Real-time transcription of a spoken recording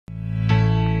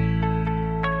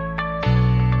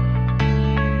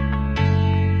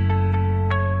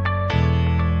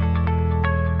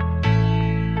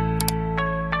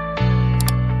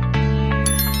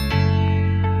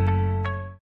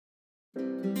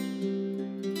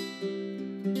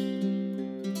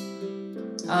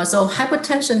So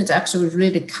hypertension is actually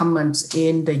really common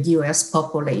in the U.S.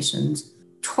 population.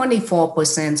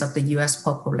 24% of the U.S.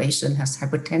 population has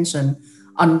hypertension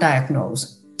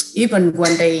undiagnosed. Even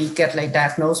when they get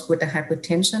diagnosed with the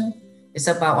hypertension, it's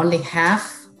about only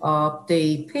half of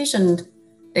the patient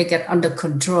they get under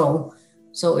control.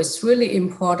 So it's really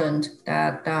important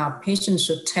that patients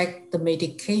should take the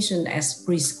medication as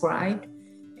prescribed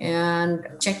and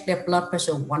check their blood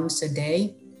pressure once a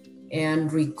day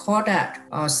and record that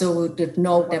so we could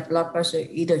know their blood pressure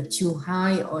either too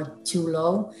high or too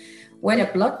low. When the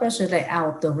blood pressure is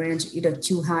out of the range, either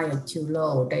too high or too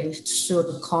low, they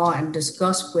should call and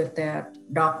discuss with their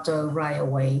doctor right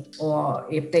away. Or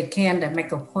if they can, they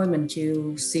make an appointment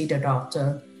to see the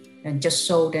doctor and just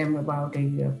show them about the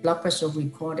blood pressure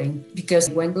recording. Because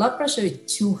when blood pressure is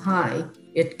too high,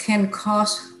 it can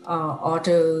cause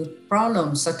other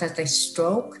problems such as a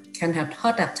stroke, can have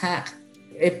heart attack.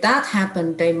 If that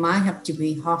happens, they might have to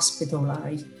be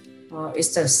hospitalized.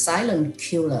 It's a silent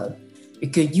killer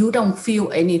because you don't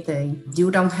feel anything.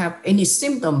 You don't have any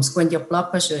symptoms when your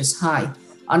blood pressure is high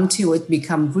until it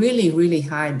becomes really, really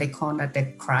high. They call that the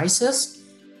crisis.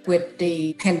 With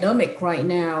the pandemic right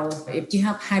now, if you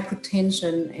have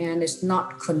hypertension and it's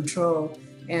not controlled,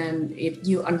 and if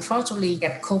you unfortunately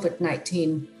get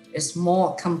COVID-19, it's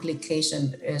more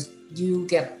complication as you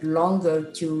get longer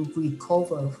to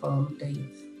recover from the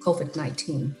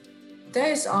COVID-19. There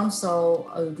is also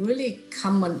a really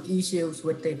common issues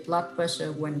with the blood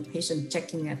pressure when patients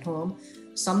checking at home.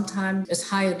 Sometimes it's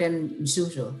higher than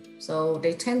usual. So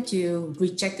they tend to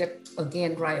recheck it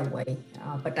again right away.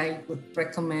 But I would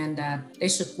recommend that they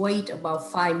should wait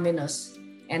about 5 minutes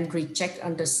and recheck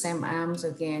on the same arms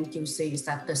again to see is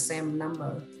that the same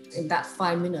number. In that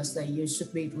 5 minutes, that you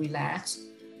should be relaxed,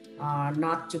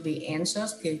 not to be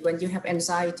anxious. Because when you have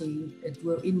anxiety, it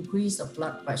will increase the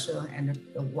blood pressure and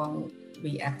it won't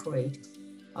be accurate.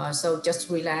 So just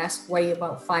relax, wait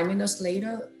about 5 minutes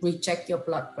later, recheck your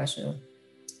blood pressure.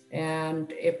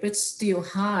 And if it's still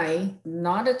high,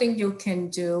 another thing you can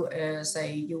do is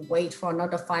you wait for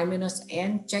another 5 minutes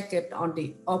and check it on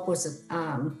the opposite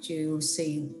arm to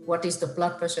see what is the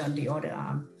blood pressure on the other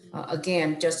arm.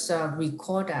 Again, just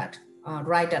record that,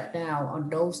 write that down on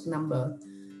those numbers.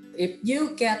 If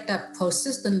you get that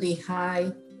persistently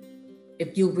high,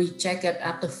 if you recheck it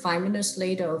after 5 minutes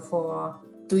later for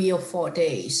 3 or 4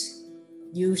 days,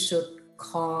 you should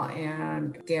call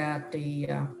and get the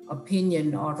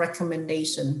opinion or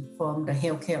recommendation from the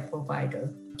healthcare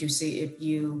provider to see if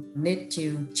you need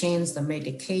to change the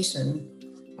medication.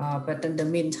 But in the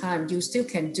meantime, you still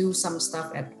can do some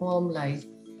stuff at home like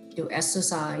do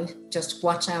exercise, just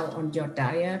watch out on your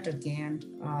diet again,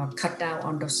 cut down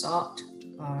on the salt,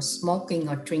 smoking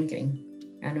or drinking,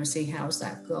 and we'll see how's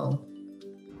that go.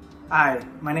 Hi,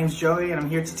 my name's Joey and I'm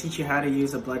here to teach you how to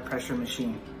use a blood pressure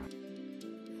machine.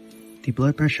 The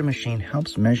blood pressure machine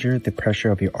helps measure the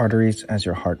pressure of your arteries as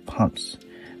your heart pumps.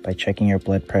 By checking your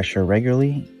blood pressure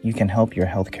regularly, you can help your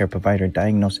healthcare provider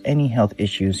diagnose any health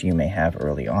issues you may have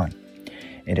early on.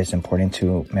 It is important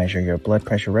to measure your blood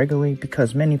pressure regularly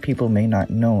because many people may not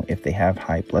know if they have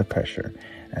high blood pressure,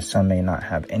 as some may not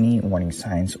have any warning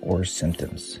signs or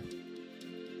symptoms.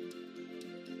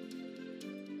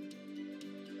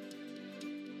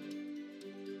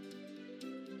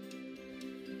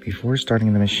 Before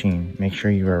starting the machine, make sure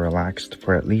you are relaxed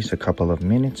for at least a couple of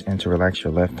minutes and to relax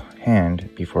your left hand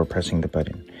before pressing the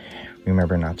button.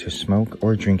 Remember not to smoke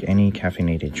or drink any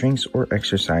caffeinated drinks or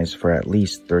exercise for at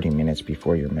least 30 minutes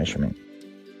before your measurement.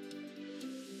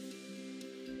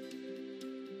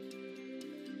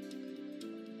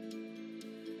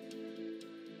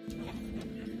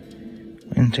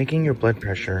 When taking your blood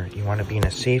pressure, you want to be in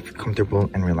a safe, comfortable,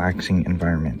 and relaxing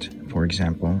environment. For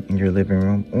example, in your living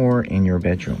room or in your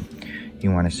bedroom.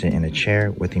 You want to sit in a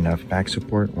chair with enough back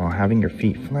support while having your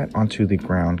feet flat onto the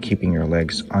ground, keeping your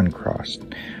legs uncrossed.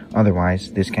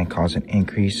 Otherwise, this can cause an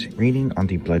increased reading on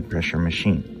the blood pressure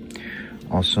machine.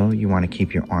 Also, you want to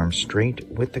keep your arms straight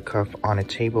with the cuff on a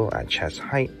table at chest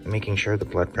height, making sure the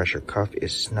blood pressure cuff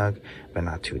is snug but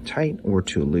not too tight or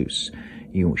too loose.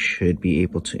 You should be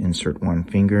able to insert one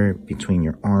finger between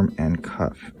your arm and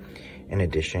cuff. In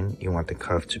addition, you want the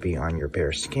cuff to be on your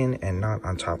bare skin and not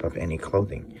on top of any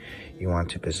clothing. You want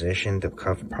to position the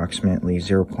cuff approximately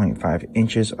 0.5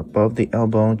 inches above the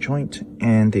elbow joint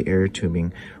and the air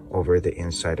tubing over the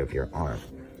inside of your arm.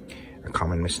 A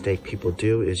common mistake people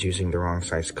do is using the wrong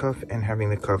size cuff and having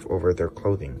the cuff over their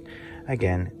clothing.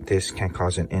 Again, this can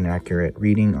cause an inaccurate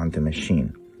reading on the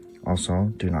machine.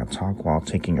 Also, do not talk while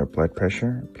taking your blood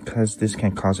pressure because this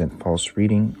can cause a false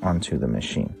reading onto the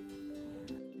machine.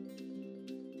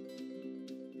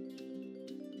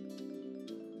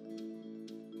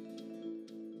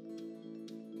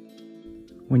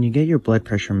 When you get your blood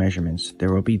pressure measurements,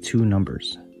 there will be two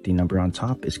numbers. The number on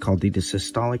top is called the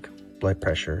systolic blood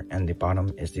pressure, and the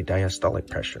bottom is the diastolic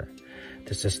pressure.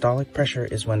 The systolic pressure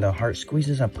is when the heart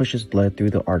squeezes and pushes blood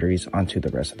through the arteries onto the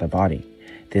rest of the body.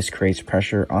 This creates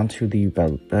pressure onto the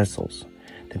blood vessels.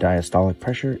 The diastolic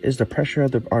pressure is the pressure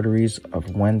of the arteries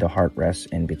of when the heart rests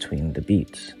in between the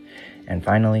beats. And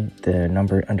finally, the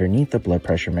number underneath the blood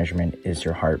pressure measurement is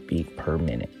your heartbeat per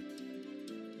minute.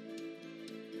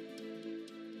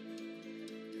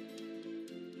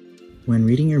 When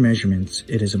reading your measurements,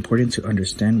 it is important to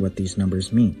understand what these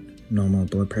numbers mean. Normal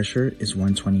blood pressure is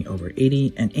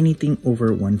 120/80, and anything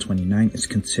over 129 is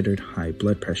considered high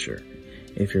blood pressure.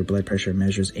 If your blood pressure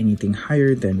measures anything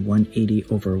higher than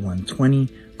 180/120,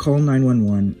 call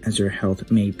 911 as your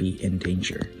health may be in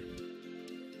danger.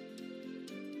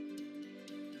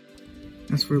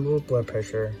 As for low blood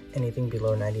pressure, anything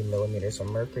below 90 millimeters of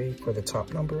mercury for the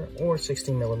top number or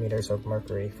 60 millimeters of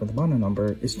mercury for the bottom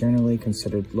number is generally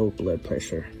considered low blood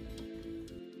pressure.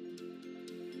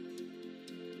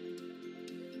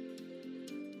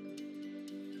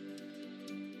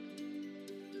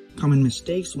 Common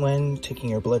mistakes when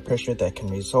taking your blood pressure that can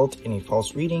result in a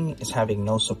false reading is having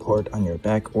no support on your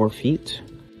back or feet,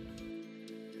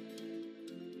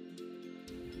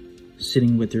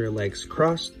 sitting with your legs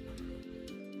crossed,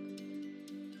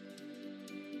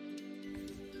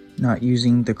 not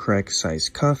using the correct size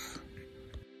cuff,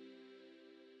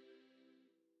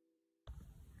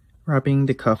 wrapping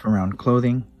the cuff around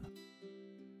clothing,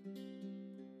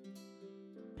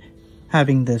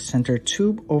 having the center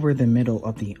tube over the middle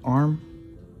of the arm,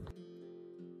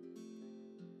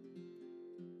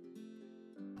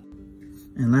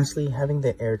 and lastly, having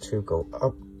the air tube go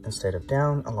up instead of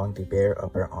down along the bare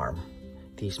upper arm.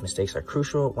 These mistakes are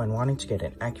crucial when wanting to get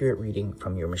an accurate reading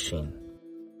from your machine.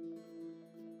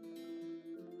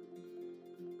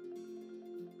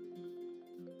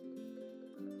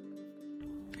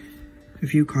 A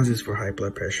few causes for high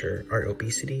blood pressure are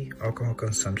obesity, alcohol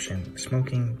consumption,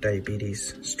 smoking,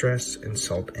 diabetes, stress, and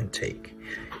salt intake.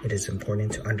 It is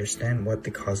important to understand what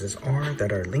the causes are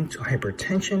that are linked to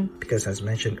hypertension because, as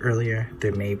mentioned earlier,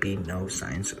 there may be no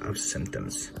signs of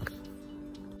symptoms.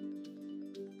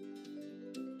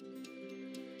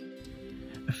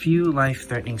 A few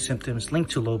life-threatening symptoms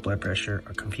linked to low blood pressure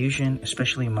are confusion,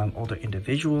 especially among older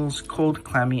individuals, cold,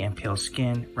 clammy, and pale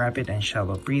skin, rapid and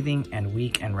shallow breathing, and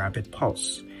weak and rapid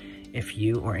pulse. If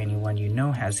you or anyone you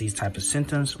know has these types of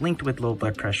symptoms linked with low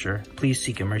blood pressure, please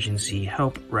seek emergency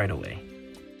help right away.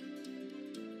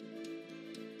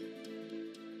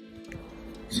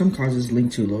 Some causes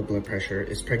linked to low blood pressure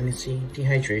is pregnancy,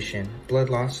 dehydration, blood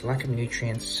loss, lack of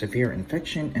nutrients, severe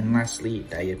infection, and lastly,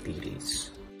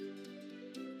 diabetes.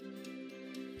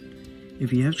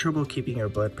 If you have trouble keeping your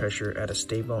blood pressure at a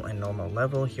stable and normal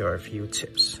level, here are a few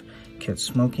tips. Quit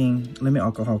smoking, limit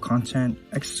alcohol content,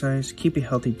 exercise, keep a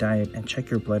healthy diet, and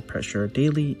check your blood pressure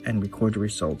daily and record your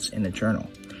results in a journal.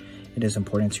 It is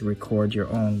important to record your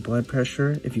own blood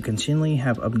pressure if you continually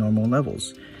have abnormal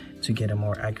levels. To get a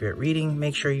more accurate reading,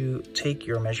 make sure you take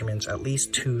your measurements at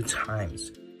least 2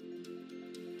 times.